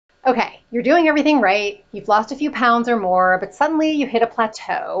Okay, you're doing everything right. You've lost a few pounds or more, but suddenly you hit a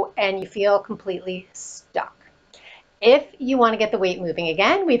plateau and you feel completely stuck. If you want to get the weight moving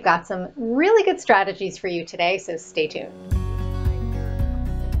again, we've got some really good strategies for you today, so stay tuned.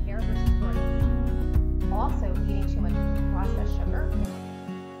 Also, eating too much processed sugar.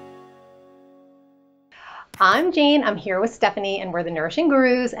 I'm Jane, I'm here with Stephanie, and we're the Nourishing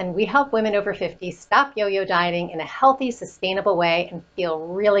Gurus, and we help women over 50 stop yo-yo dieting in a healthy, sustainable way and feel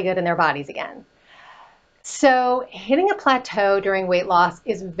really good in their bodies again. So hitting a plateau during weight loss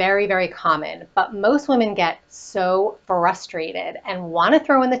is very, very common, but most women get so frustrated and want to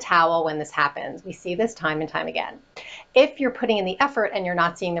throw in the towel when this happens. We see this time and time again. If you're putting in the effort and you're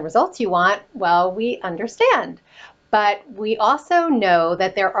not seeing the results you want, well, we understand. But we also know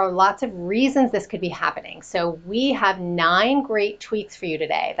that there are lots of reasons this could be happening. So we have 9 great tweaks for you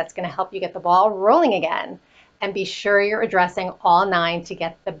today that's going to help you get the ball rolling again. And be sure you're addressing all 9 to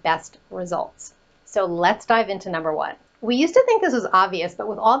get the best results. So let's dive into number 1. We used to think this was obvious, but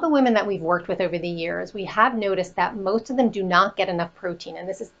with all the women that we've worked with over the years, we have noticed that most of them do not get enough protein. And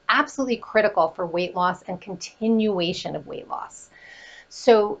this is absolutely critical for weight loss and continuation of weight loss.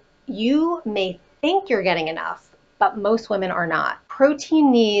 So you may think you're getting enough, but most women are not.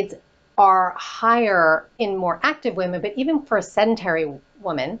 Protein needs are higher in more active women, but even for a sedentary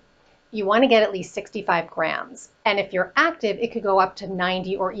woman, you want to get at least 65 grams. And if you're active, it could go up to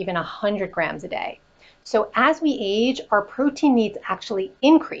 90 or even 100 grams a day. So as we age, our protein needs actually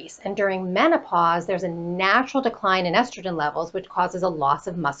increase. And during menopause, there's a natural decline in estrogen levels, which causes a loss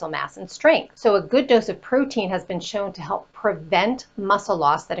of muscle mass and strength. So a good dose of protein has been shown to help prevent muscle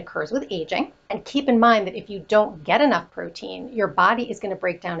loss that occurs with aging. And keep in mind that if you don't get enough protein, your body is going to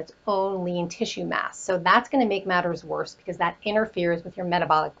break down its own lean tissue mass. So that's going to make matters worse because that interferes with your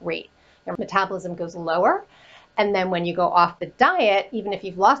metabolic rate. Your metabolism goes lower. And then when you go off the diet, even if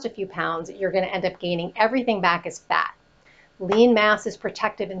you've lost a few pounds, you're going to end up gaining everything back as fat. Lean mass is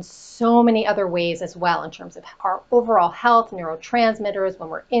protective in so many other ways as well in terms of our overall health, neurotransmitters, when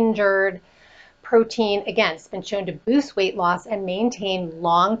we're injured. Protein, again, it's been shown to boost weight loss and maintain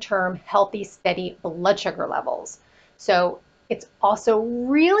long-term healthy, steady blood sugar levels. So it's also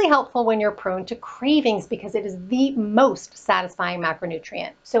really helpful when you're prone to cravings because it is the most satisfying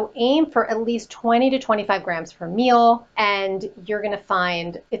macronutrient. So aim for at least 20 to 25 grams per meal, and you're going to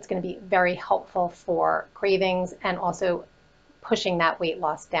find it's going to be very helpful for cravings and also pushing that weight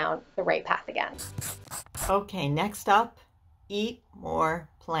loss down the right path again. Okay, next up, eat more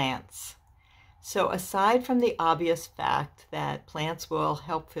plants. So aside from the obvious fact that plants will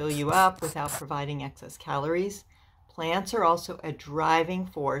help fill you up without providing excess calories, plants are also a driving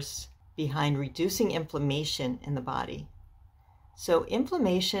force behind reducing inflammation in the body. So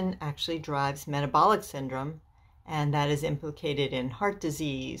inflammation actually drives metabolic syndrome, and that is implicated in heart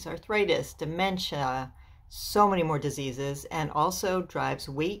disease, arthritis, dementia, so many more diseases, and also drives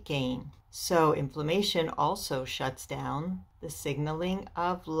weight gain. So inflammation also shuts down the signaling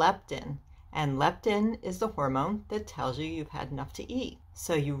of leptin, and leptin is the hormone that tells you you've had enough to eat.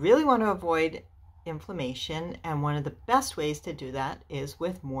 So you really want to avoid inflammation, and one of the best ways to do that is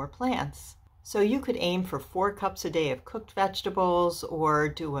with more plants. So you could aim for 4 cups a day of cooked vegetables or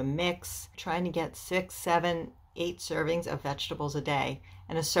do a mix, trying to get 6, 7, 8 servings of vegetables a day.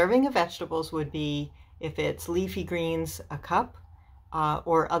 And a serving of vegetables would be, if it's leafy greens, a cup,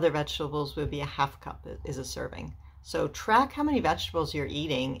 or other vegetables would be a half cup is a serving. So track how many vegetables you're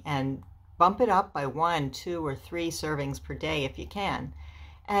eating and bump it up by 1, 2, or 3 servings per day if you can.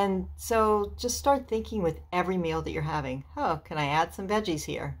 And so just start thinking with every meal that you're having, oh, can I add some veggies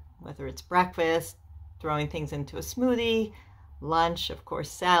here? Whether it's breakfast, throwing things into a smoothie, lunch, of course,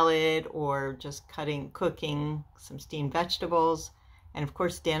 salad, or just cooking some steamed vegetables, and of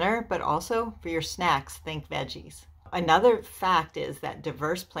course dinner, but also for your snacks, think veggies. Another fact is that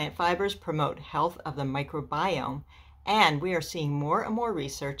diverse plant fibers promote health of the microbiome, and we are seeing more and more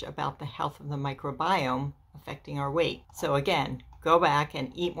research about the health of the microbiome affecting our weight. So again, go back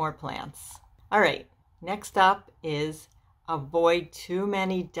and eat more plants. All right, next up is avoid too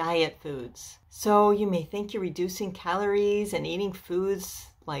many diet foods. So you may think you're reducing calories and eating foods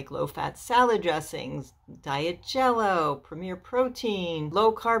like low-fat salad dressings, diet jello, premier protein,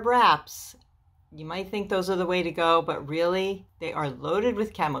 low-carb wraps. You might think those are the way to go, but really they are loaded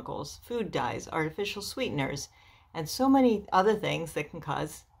with chemicals, food dyes, artificial sweeteners, and so many other things that can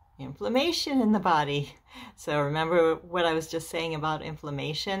cause inflammation in the body. So remember what I was just saying about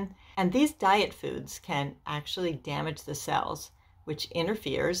inflammation? And these diet foods can actually damage the cells, which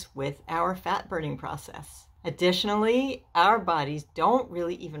interferes with our fat burning process. Additionally, our bodies don't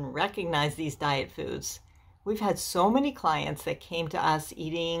really even recognize these diet foods, We've had so many clients that came to us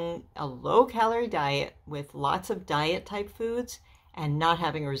eating a low-calorie diet with lots of diet-type foods and not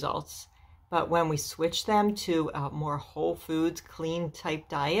having results. But when we switched them to a more whole foods, clean type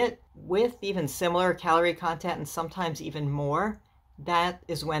diet with even similar calorie content and sometimes even more, that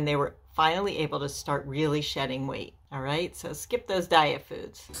is when they were finally able to start really shedding weight. All right, so skip those diet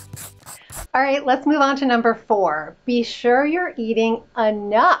foods. All right, let's move on to number 4. Be sure you're eating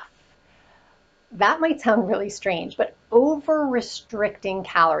enough. That might sound really strange, but over restricting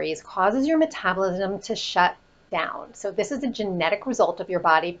calories causes your metabolism to shut down. So this is a genetic result of your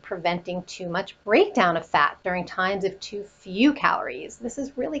body preventing too much breakdown of fat during times of too few calories. This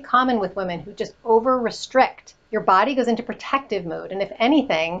is really common with women who just over restrict. Your body goes into protective mode, and if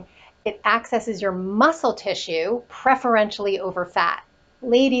anything, it accesses your muscle tissue preferentially over fat.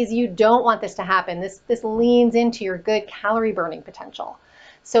 Ladies, you don't want this to happen. This leans into your good calorie burning potential.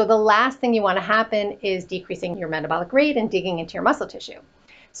 So the last thing you want to happen is decreasing your metabolic rate and digging into your muscle tissue.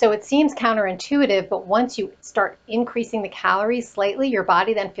 So it seems counterintuitive, but once you start increasing the calories slightly, your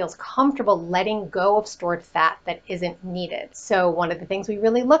body then feels comfortable letting go of stored fat that isn't needed. So one of the things we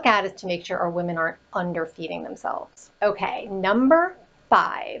really look at is to make sure our women aren't underfeeding themselves. Okay, number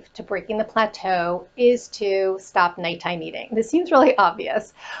 5 to breaking the plateau is to stop nighttime eating. This seems really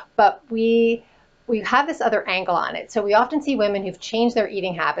obvious, but we have this other angle on it. So we often see women who've changed their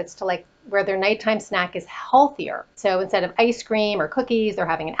eating habits to like where their nighttime snack is healthier. So instead of ice cream or cookies, they're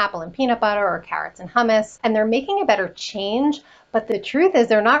having an apple and peanut butter or carrots and hummus, and they're making a better change. But the truth is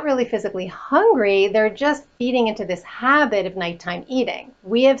they're not really physically hungry. They're just feeding into this habit of nighttime eating.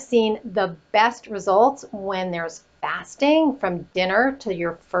 We have seen the best results when there's fasting from dinner to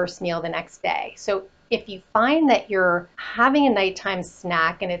your first meal the next day. So if you find that you're having a nighttime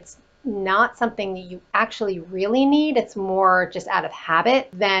snack and it's not something that you actually really need, it's more just out of habit,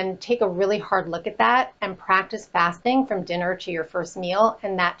 then take a really hard look at that and practice fasting from dinner to your first meal,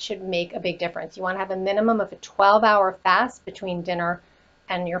 and that should make a big difference. You want to have a minimum of a 12-hour fast between dinner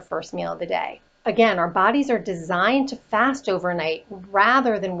and your first meal of the day. Again, our bodies are designed to fast overnight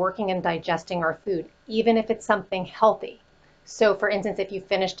rather than working and digesting our food, even if it's something healthy. So for instance, if you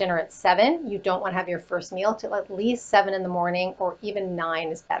finish dinner at 7, you don't want to have your first meal till at least 7 in the morning, or even 9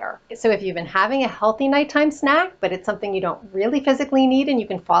 is better. So if you've been having a healthy nighttime snack, but it's something you don't really physically need and you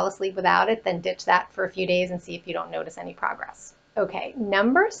can fall asleep without it, then ditch that for a few days and see if you don't notice any progress. Okay,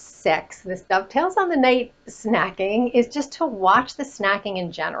 number 6, this dovetails on the night snacking, is just to watch the snacking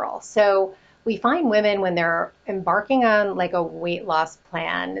in general. So we find women when they're embarking on like a weight loss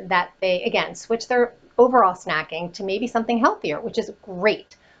plan that they, again, switch their overall snacking to maybe something healthier, which is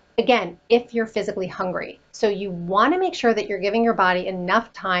great. Again, if you're physically hungry. So you want to make sure that you're giving your body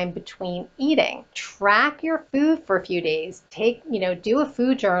enough time between eating. Track your food for a few days. Do a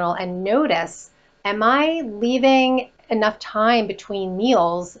food journal and notice, am I leaving enough time between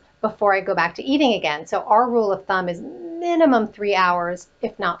meals before I go back to eating again? So our rule of thumb is minimum 3 hours,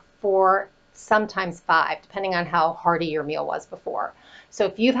 if not 4, sometimes 5, depending on how hearty your meal was before. So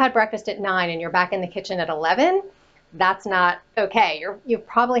if you've had breakfast at 9 and you're back in the kitchen at 11, that's not okay. You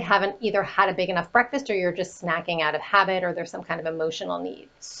probably haven't either had a big enough breakfast, or you're just snacking out of habit, or there's some kind of emotional need.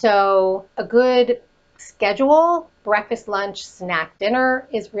 So a good schedule, breakfast, lunch, snack, dinner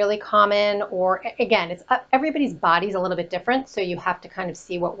is really common. Or again, everybody's body's a little bit different, so you have to kind of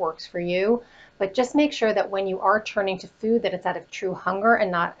see what works for you. But just make sure that when you are turning to food, that it's out of true hunger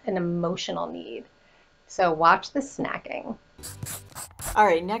and not an emotional need. So watch the snacking. All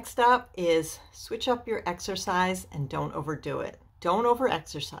right, next up is switch up your exercise and don't overdo it. Don't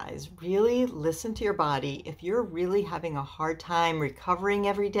over-exercise. Really listen to your body. If you're really having a hard time recovering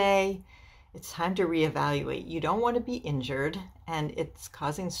every day, it's time to reevaluate. You don't want to be injured, and it's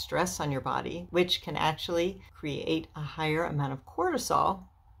causing stress on your body, which can actually create a higher amount of cortisol,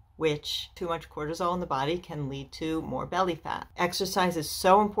 which too much cortisol in the body can lead to more belly fat. Exercise is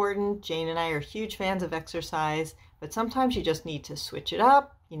so important. Jane and I are huge fans of exercise, but sometimes you just need to switch it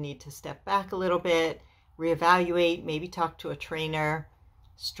up. You need to step back a little bit, reevaluate, maybe talk to a trainer.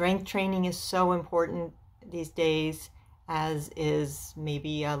 Strength training is so important these days, as is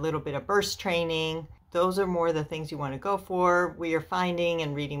maybe a little bit of burst training. Those are more the things you want to go for. We are finding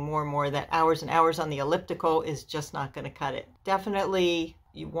and reading more and more that hours and hours on the elliptical is just not going to cut it. Definitely,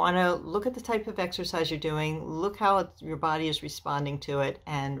 you want to look at the type of exercise you're doing, look how your body is responding to it,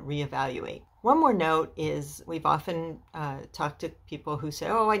 and reevaluate. One more note is we've often talked to people who say,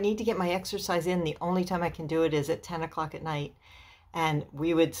 oh, I need to get my exercise in. The only time I can do it is at 10 o'clock at night. And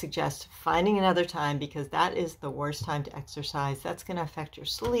we would suggest finding another time, because that is the worst time to exercise. That's going to affect your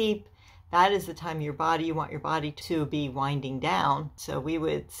sleep. that is the time you want your body to be winding down. So we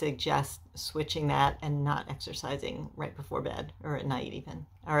would suggest switching that and not exercising right before bed or at night even.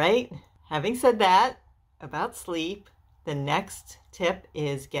 All right. Having said that about sleep, the next tip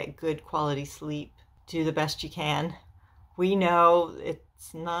is get good quality sleep. Do the best you can. We know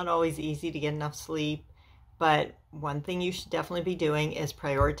it's not always easy to get enough sleep, but one thing you should definitely be doing is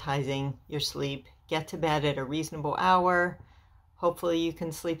prioritizing your sleep. Get to bed at a reasonable hour. Hopefully you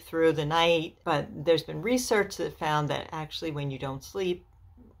can sleep through the night, but there's been research that found that actually when you don't sleep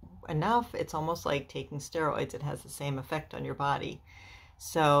enough, it's almost like taking steroids. It has the same effect on your body.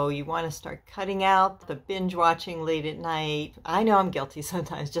 So you want to start cutting out the binge watching late at night. I know I'm guilty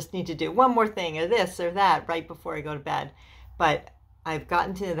sometimes, just need to do one more thing or this or that right before I go to bed. But I've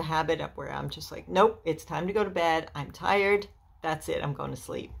gotten to the habit of where I'm just like, nope, it's time to go to bed. I'm tired. That's it. I'm going to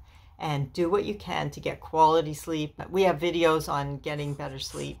sleep. And do what you can to get quality sleep. We have videos on getting better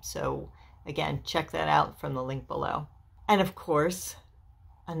sleep. So again, check that out from the link below. And of course,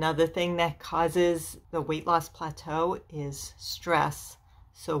 another thing that causes the weight loss plateau is stress.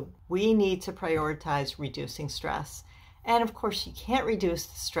 So we need to prioritize reducing stress. And of course, you can't reduce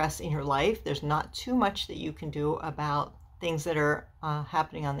the stress in your life. There's not too much that you can do about things that are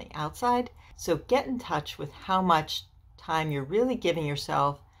happening on the outside. So get in touch with how much time you're really giving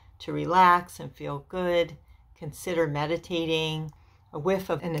yourself to relax and feel good. Consider meditating. A whiff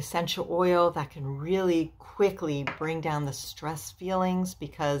of an essential oil that can really quickly bring down the stress feelings,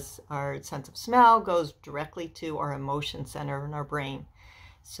 because our sense of smell goes directly to our emotion center in our brain.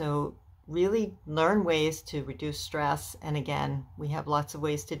 So really learn ways to reduce stress. And again, we have lots of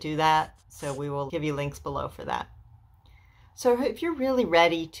ways to do that. So we will give you links below for that. So if you're really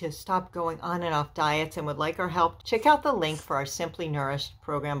ready to stop going on and off diets and would like our help, check out the link for our Simply Nourished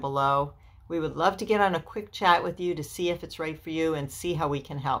program below. We would love to get on a quick chat with you to see if it's right for you and see how we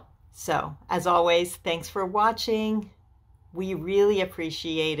can help. So, as always, thanks for watching. We really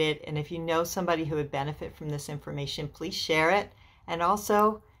appreciate it. And if you know somebody who would benefit from this information, please share it. And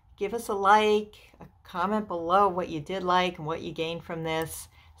also, give us a like, a comment below what you did like and what you gained from this.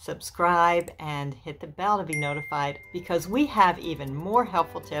 Subscribe and hit the bell to be notified, because we have even more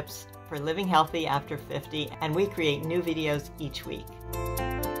helpful tips for living healthy after 50, and we create new videos each week.